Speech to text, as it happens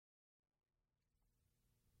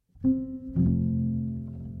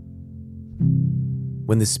When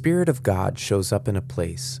the Spirit of God shows up in a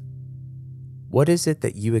place, what is it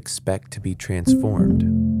that you expect to be transformed?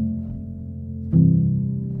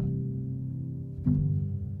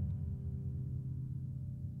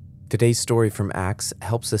 Today's story from Acts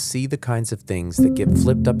helps us see the kinds of things that get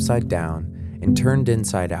flipped upside down and turned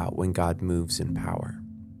inside out when God moves in power.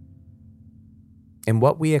 And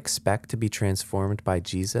what we expect to be transformed by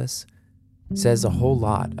Jesus says a whole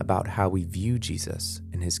lot about how we view Jesus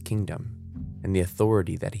and his kingdom and the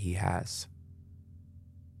authority that he has.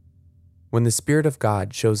 When the Spirit of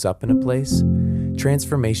God shows up in a place,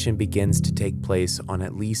 transformation begins to take place on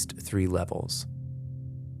at least 3 levels.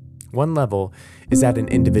 One level is at an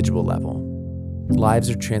individual level. Lives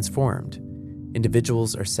are transformed,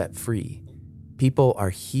 individuals are set free, people are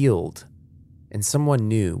healed, and someone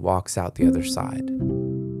new walks out the other side.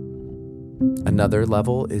 Another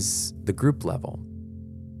level is the group level.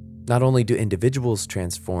 Not only do individuals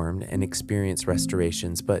transform and experience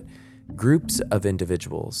restorations, but groups of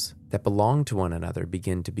individuals that belong to one another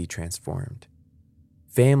begin to be transformed.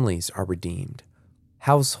 Families are redeemed,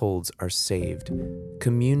 households are saved,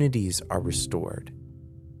 communities are restored,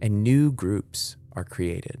 and new groups are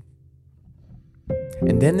created.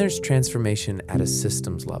 And then there's transformation at a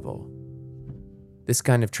systems level. This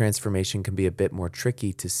kind of transformation can be a bit more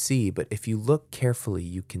tricky to see, but if you look carefully,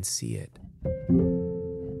 you can see it.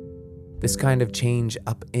 This kind of change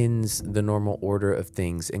upends the normal order of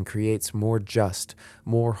things and creates more just,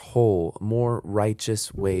 more whole, more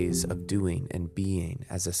righteous ways of doing and being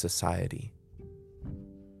as a society.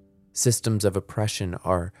 Systems of oppression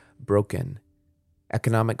are broken.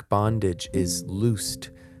 Economic bondage is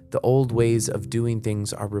loosed. The old ways of doing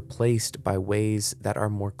things are replaced by ways that are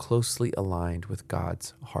more closely aligned with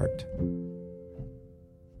God's heart.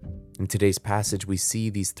 In today's passage, we see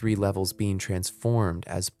these 3 levels being transformed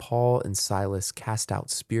as Paul and Silas cast out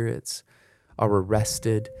spirits, are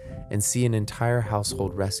arrested, and see an entire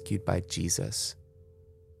household rescued by Jesus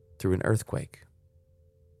through an earthquake.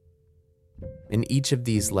 In each of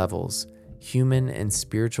these levels, human and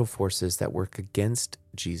spiritual forces that work against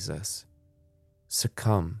Jesus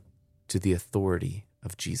succumb to the authority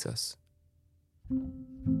of Jesus.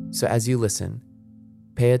 So as you listen,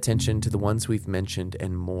 pay attention to the ones we've mentioned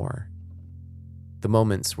and more, the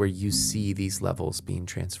moments where you see these levels being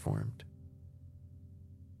transformed.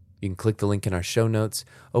 You can click the link in our show notes,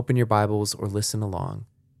 open your Bibles, or listen along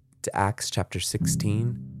to Acts chapter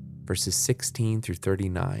 16, verses 16 through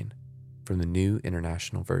 39 from the New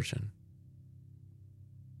International Version.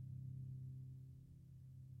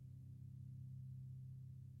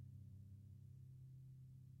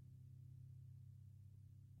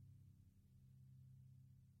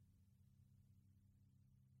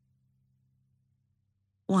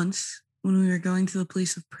 Once, when we were going to the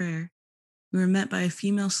place of prayer, we were met by a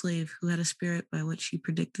female slave who had a spirit by which she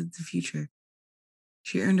predicted the future.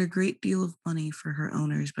 She earned a great deal of money for her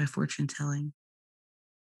owners by fortune telling.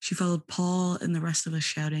 She followed Paul and the rest of us,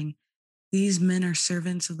 shouting, "These men are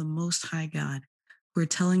servants of the Most High God, who are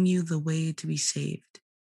telling you the way to be saved."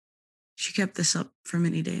 She kept this up for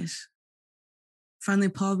many days. Finally,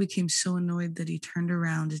 Paul became so annoyed that he turned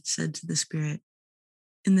around and said to the spirit,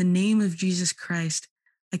 "In the name of Jesus Christ,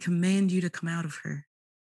 I command you to come out of her."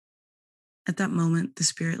 At that moment, the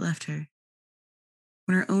spirit left her.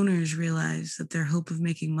 When her owners realized that their hope of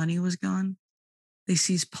making money was gone, they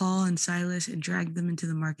seized Paul and Silas and dragged them into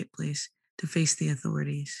the marketplace to face the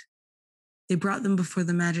authorities. They brought them before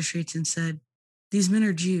the magistrates and said, "These men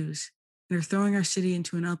are Jews and are throwing our city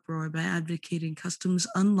into an uproar by advocating customs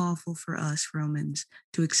unlawful for us Romans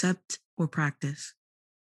to accept or practice."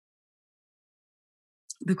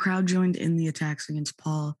 The crowd joined in the attacks against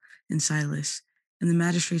Paul and Silas, and the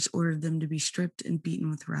magistrates ordered them to be stripped and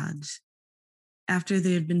beaten with rods. After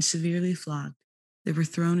they had been severely flogged, they were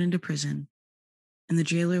thrown into prison, and the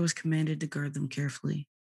jailer was commanded to guard them carefully.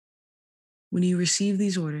 When he received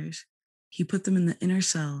these orders, he put them in the inner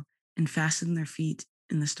cell and fastened their feet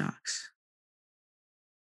in the stocks.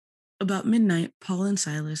 About midnight, Paul and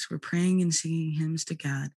Silas were praying and singing hymns to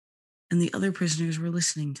God, and the other prisoners were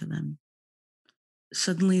listening to them.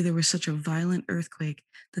 Suddenly, there was such a violent earthquake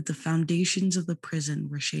that the foundations of the prison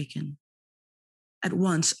were shaken. At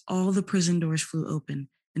once, all the prison doors flew open,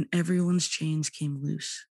 and everyone's chains came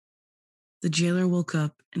loose. The jailer woke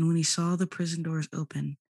up, and when he saw the prison doors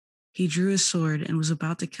open, he drew his sword and was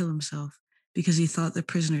about to kill himself because he thought the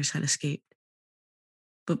prisoners had escaped.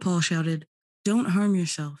 But Paul shouted, "Don't harm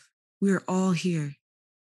yourself. We are all here."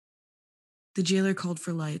 The jailer called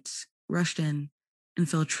for lights, rushed in, and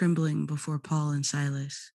fell trembling before Paul and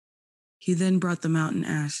Silas. He then brought them out and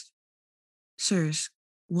asked, "Sirs,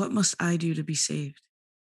 "What must I do to be saved?"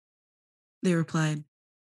 They replied,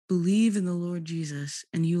 "Believe in the Lord Jesus,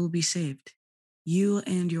 and you will be saved, you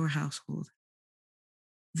and your household."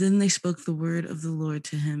 Then they spoke the word of the Lord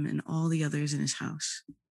to him and all the others in his house.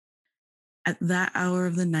 At that hour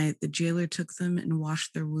of the night, the jailer took them and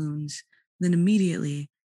washed their wounds. Then immediately,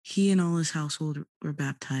 he and all his household were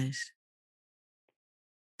baptized.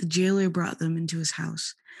 The jailer brought them into his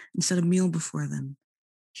house and set a meal before them.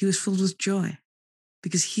 He was filled with joy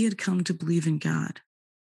because he had come to believe in God,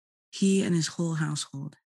 he and his whole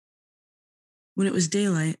household. When it was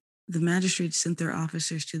daylight, the magistrates sent their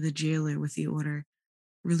officers to the jailer with the order,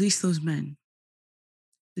 "Release those men."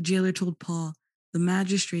 The jailer told Paul, "The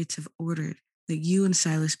magistrates have ordered that you and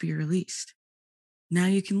Silas be released. Now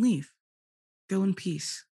you can leave. Go in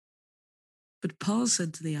peace." But Paul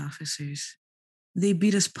said to the officers, "They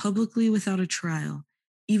beat us publicly without a trial,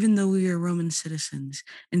 even though we are Roman citizens,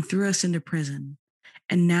 and threw us into prison.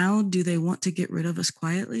 And now do they want to get rid of us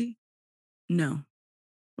quietly? No,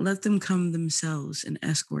 let them come themselves and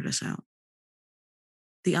escort us out."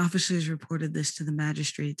 The officers reported this to the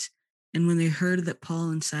magistrates, and when they heard that Paul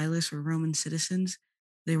and Silas were Roman citizens,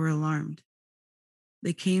 they were alarmed.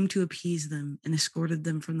 They came to appease them and escorted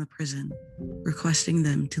them from the prison, requesting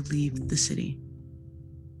them to leave the city.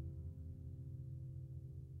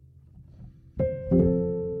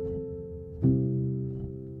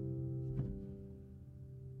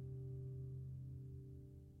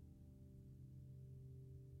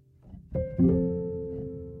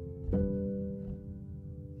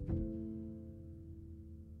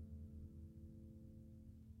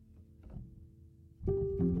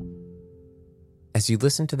 As you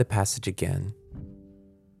listen to the passage again,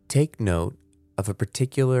 take note of a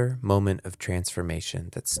particular moment of transformation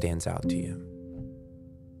that stands out to you.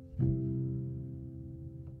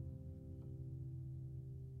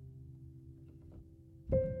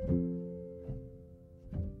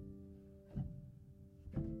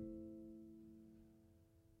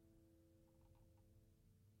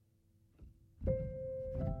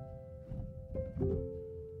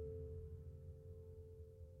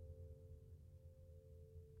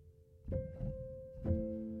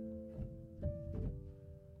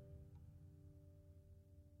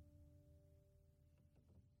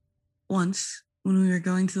 Once, when we were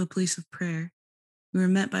going to the place of prayer, we were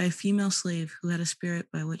met by a female slave who had a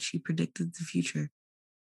spirit by which she predicted the future.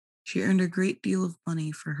 She earned a great deal of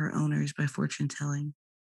money for her owners by fortune telling.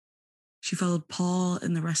 She followed Paul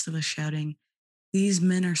and the rest of us, shouting, "These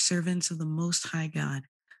men are servants of the Most High God,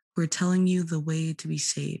 who are telling you the way to be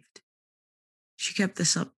saved." She kept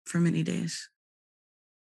this up for many days.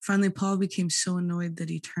 Finally, Paul became so annoyed that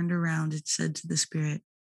he turned around and said to the spirit,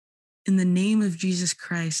 "In the name of Jesus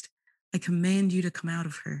Christ, I command you to come out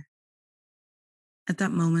of her." At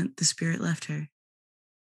that moment, the spirit left her.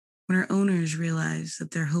 When her owners realized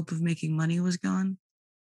that their hope of making money was gone,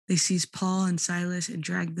 they seized Paul and Silas and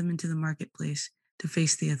dragged them into the marketplace to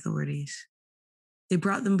face the authorities. They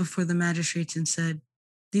brought them before the magistrates and said,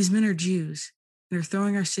 "These men are Jews and are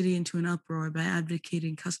throwing our city into an uproar by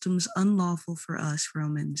advocating customs unlawful for us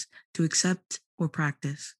Romans to accept or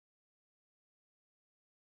practice."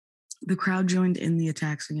 The crowd joined in the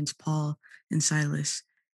attacks against Paul and Silas,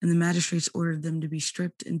 and the magistrates ordered them to be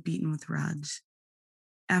stripped and beaten with rods.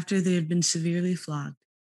 After they had been severely flogged,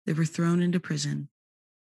 they were thrown into prison,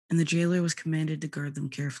 and the jailer was commanded to guard them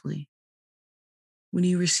carefully. When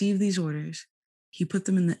he received these orders, he put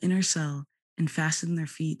them in the inner cell and fastened their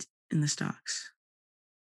feet in the stocks.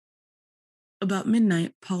 About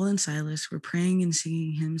midnight, Paul and Silas were praying and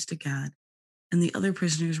singing hymns to God, and the other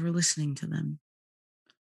prisoners were listening to them.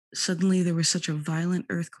 Suddenly, there was such a violent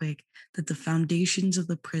earthquake that the foundations of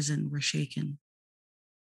the prison were shaken.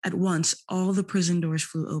 At once, all the prison doors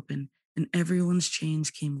flew open, and everyone's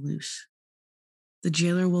chains came loose. The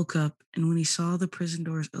jailer woke up, and when he saw the prison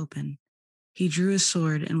doors open, he drew his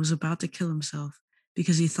sword and was about to kill himself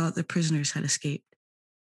because he thought the prisoners had escaped.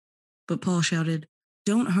 But Paul shouted,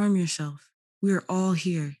 "Don't harm yourself. We are all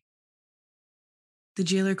here." The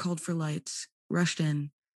jailer called for lights, rushed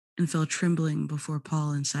in, and fell trembling before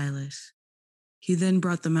Paul and Silas. He then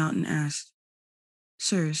brought them out and asked,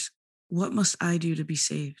 "Sirs, what must I do to be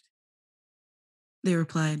saved?" They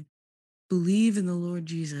replied, "Believe in the Lord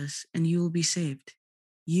Jesus, and you will be saved,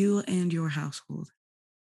 you and your household."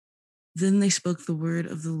 Then they spoke the word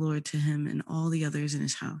of the Lord to him and all the others in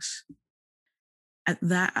his house. At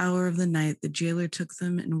that hour of the night, the jailer took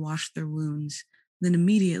them and washed their wounds. Then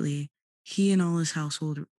immediately, he and all his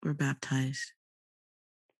household were baptized.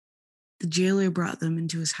 The jailer brought them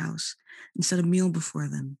into his house and set a meal before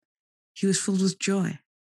them. He was filled with joy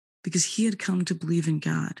because he had come to believe in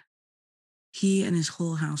God, he and his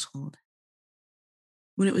whole household.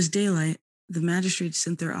 When it was daylight, the magistrates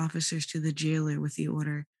sent their officers to the jailer with the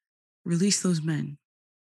order, "Release those men."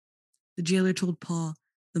 The jailer told Paul,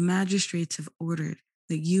 "The magistrates have ordered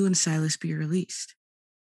that you and Silas be released.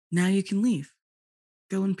 Now you can leave.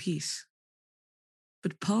 Go in peace."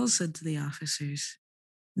 But Paul said to the officers,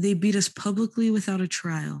 "They beat us publicly without a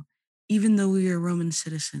trial, even though we are Roman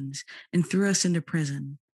citizens, and threw us into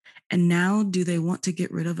prison. And now do they want to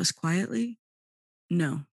get rid of us quietly?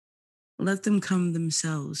 No. Let them come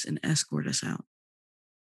themselves and escort us out."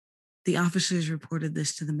 The officers reported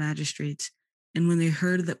this to the magistrates, and when they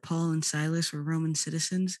heard that Paul and Silas were Roman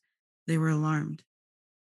citizens, they were alarmed.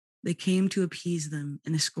 They came to appease them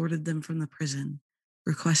and escorted them from the prison,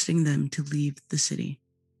 requesting them to leave the city.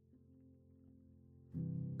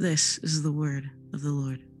 This is the word of the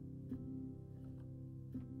Lord.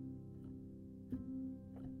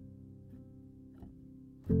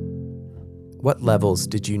 What levels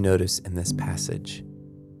did you notice in this passage?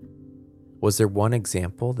 Was there one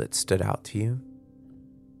example that stood out to you?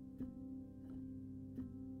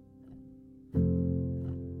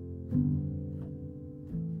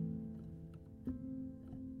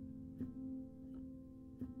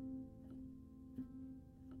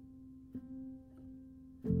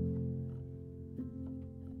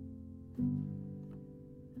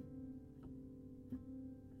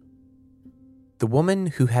 The woman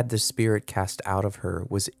who had the Spirit cast out of her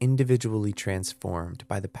was individually transformed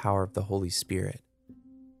by the power of the Holy Spirit.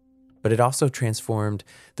 But it also transformed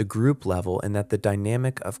the group level in that the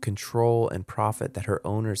dynamic of control and profit that her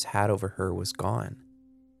owners had over her was gone.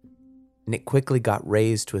 And it quickly got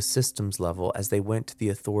raised to a systems level as they went to the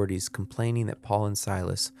authorities complaining that Paul and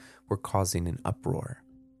Silas were causing an uproar.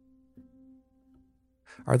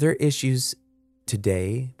 Are there issues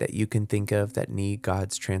today that you can think of that need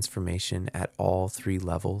God's transformation at all three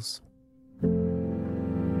levels?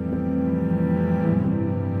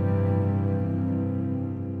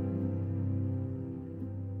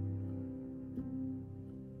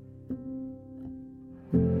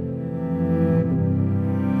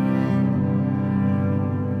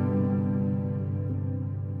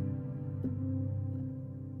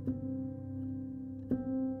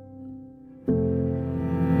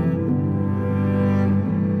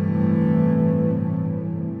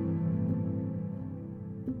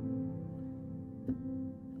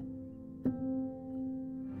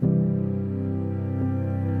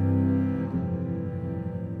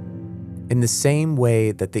 In the same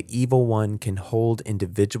way that the evil one can hold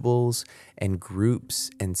individuals and groups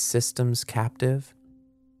and systems captive,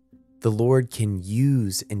 the Lord can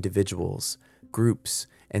use individuals, groups,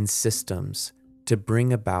 and systems to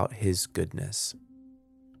bring about his goodness.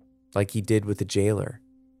 Like he did with the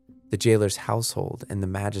jailer's household, and the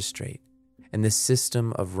magistrate, and the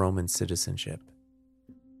system of Roman citizenship.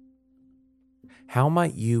 How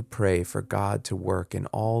might you pray for God to work in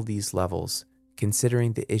all these levels,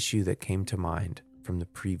 considering the issue that came to mind from the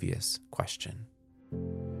previous question?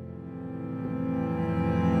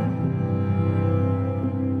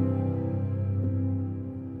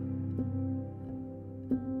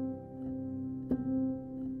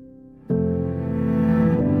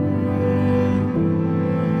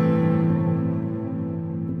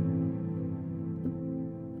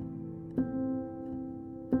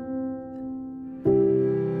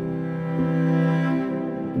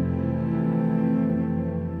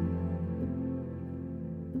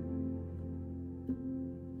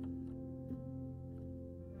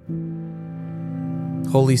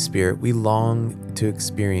 Holy Spirit, we long to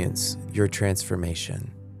experience your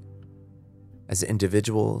transformation as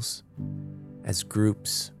individuals, as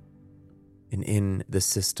groups, and in the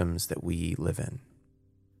systems that we live in.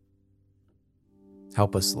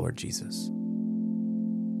 Help us, Lord Jesus.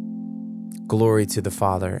 Glory to the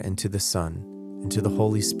Father, and to the Son, and to the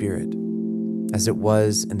Holy Spirit, as it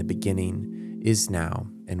was in the beginning, is now,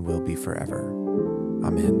 and will be forever.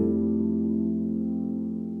 Amen.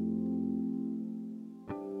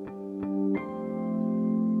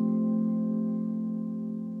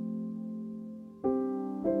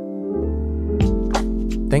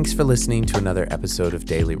 Thanks for listening to another episode of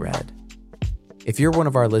Daily Read. If you're one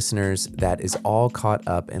of our listeners that is all caught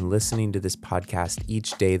up and listening to this podcast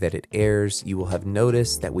each day that it airs, you will have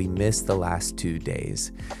noticed that we missed the last 2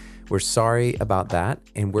 days. We're sorry about that,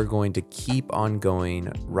 and we're going to keep on going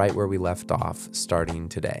right where we left off starting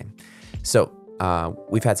today. So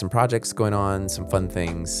we've had some projects going on, some fun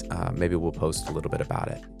things. Maybe we'll post a little bit about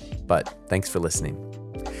it. But thanks for listening.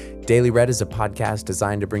 Daily Read is a podcast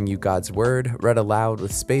designed to bring you God's Word, read aloud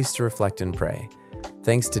with space to reflect and pray.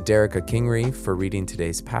 Thanks to Derica Kingery for reading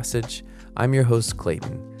today's passage. I'm your host,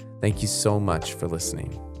 Clayton. Thank you so much for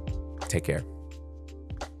listening. Take care.